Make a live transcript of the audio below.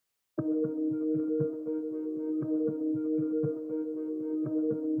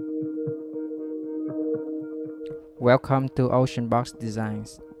Welcome to Oceanbox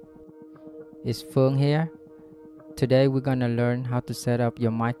Designs. It's Phương here. Today we're gonna learn how to set up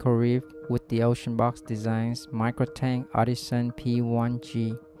your MicroReef with the Oceanbox Designs MicroTank Artisan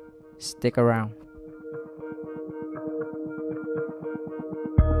P1G. Stick around.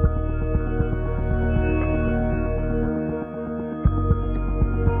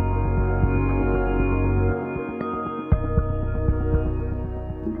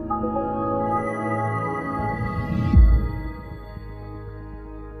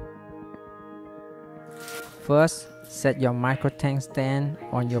 First, set your MicroTank stand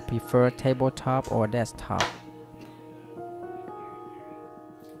on your preferred tabletop or desktop.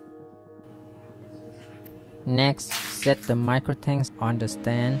 Next, set the MicroTank on the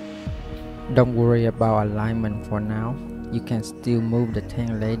stand. Don't worry about alignment for now. You can still move the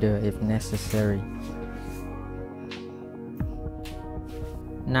tank later if necessary.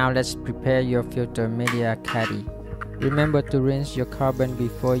 Now let's prepare your filter media caddy. Remember to rinse your carbon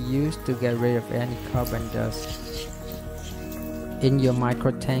before use to get rid of any carbon dust. In your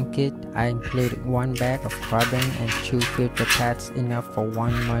MicroTank kit, I included one bag of carbon and 2 filter pads enough for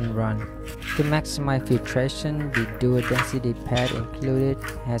 1 month run. To maximize filtration, the dual density pad included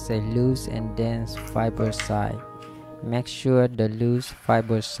has a loose and dense fiber side. Make sure the loose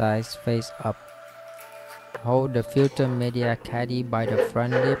fiber sides face up. Hold the filter media caddy by the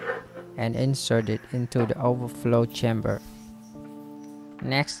front lip and insert it into the overflow chamber.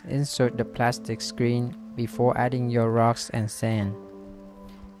 Next, insert the plastic screen before adding your rocks and sand.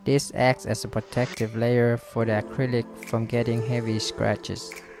 This acts as a protective layer for the acrylic from getting heavy scratches.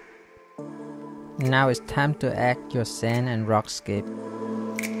 Now it's time to add your sand and rockscape.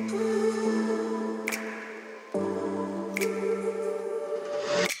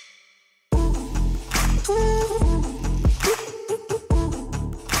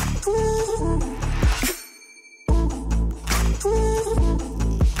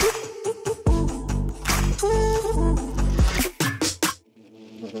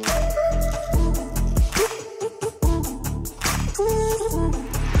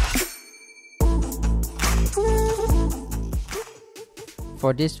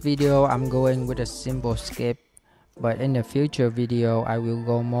 For this video, I'm going with a simple scape, but in the future video, I will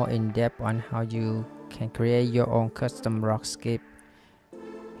go more in depth on how you can create your own custom rockscape.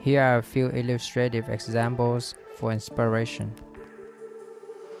 Here are a few illustrative examples for inspiration.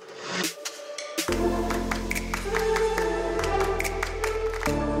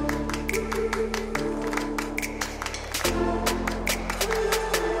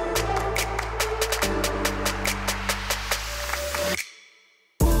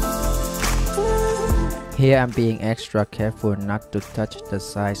 Here I'm being extra careful not to touch the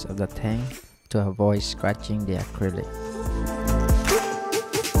sides of the tank to avoid scratching the acrylic.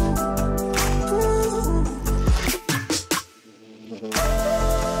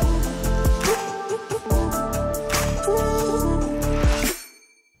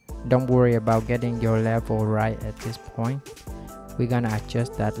 Don't worry about getting your level right at this point. We're gonna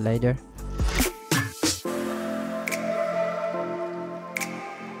adjust that later.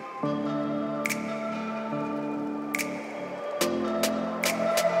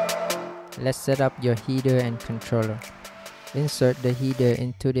 Let's set up your heater and controller. Insert the heater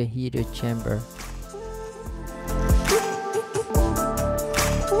into the heater chamber.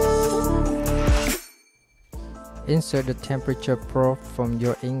 Insert the temperature probe from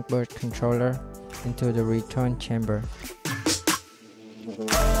your inverter controller into the return chamber.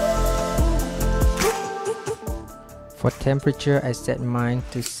 For temperature, I set mine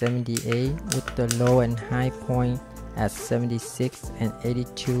to 78 with the low and high point at 76 and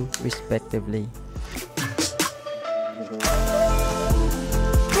 82 respectively.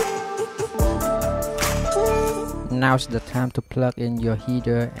 Now's the time to plug in your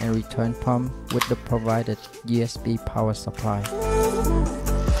heater and return pump with the provided USB power supply.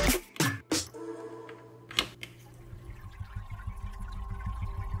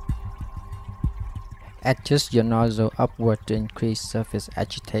 Adjust your nozzle upward to increase surface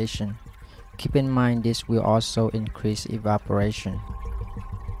agitation. Keep in mind this will also increase evaporation.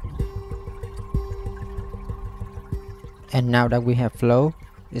 And now that we have flow,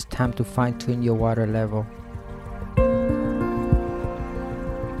 it's time to fine-tune your water level.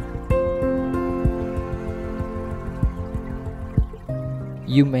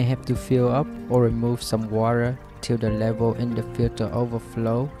 You may have to fill up or remove some water till the level in the filter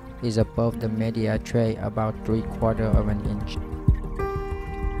overflow is above the media tray about 3/4 of an inch.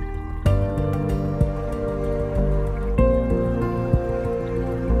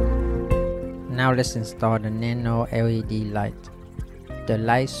 Now let's install the nano LED light. The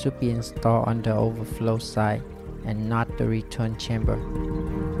light should be installed on the overflow side and not the return chamber.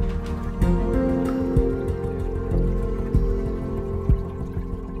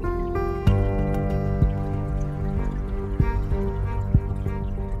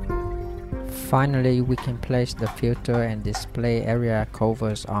 Finally, we can place the filter and display area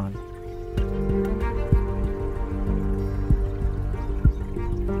covers on.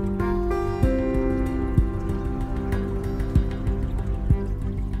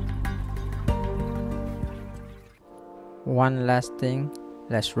 One last thing,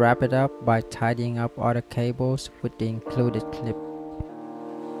 let's wrap it up by tidying up all the cables with the included clip.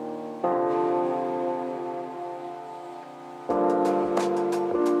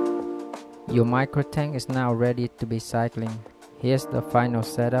 Your MicroTank is now ready to be cycling. Here's the final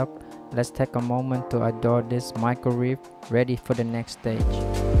setup. Let's take a moment to adore this MicroReef ready for the next stage.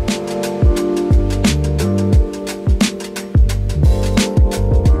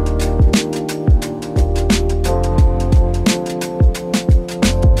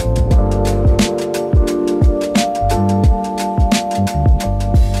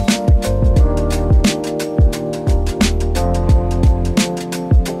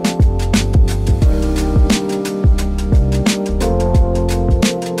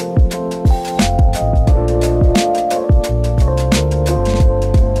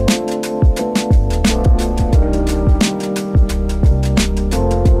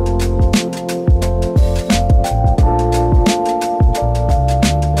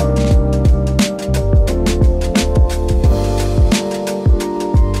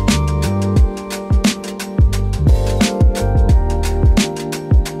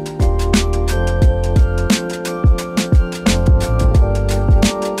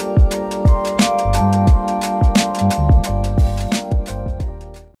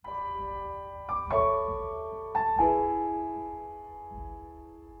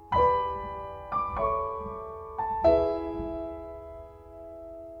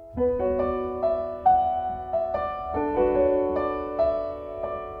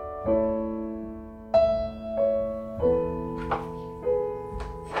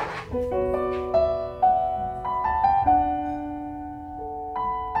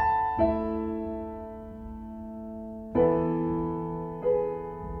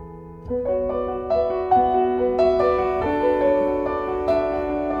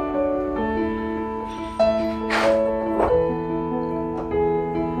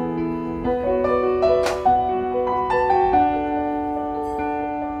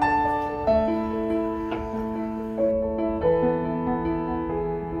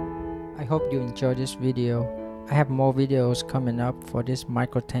 I hope you enjoyed this video. I have more videos coming up for this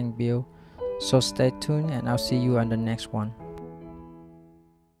MicroTank build, so stay tuned and I'll see you on the next one.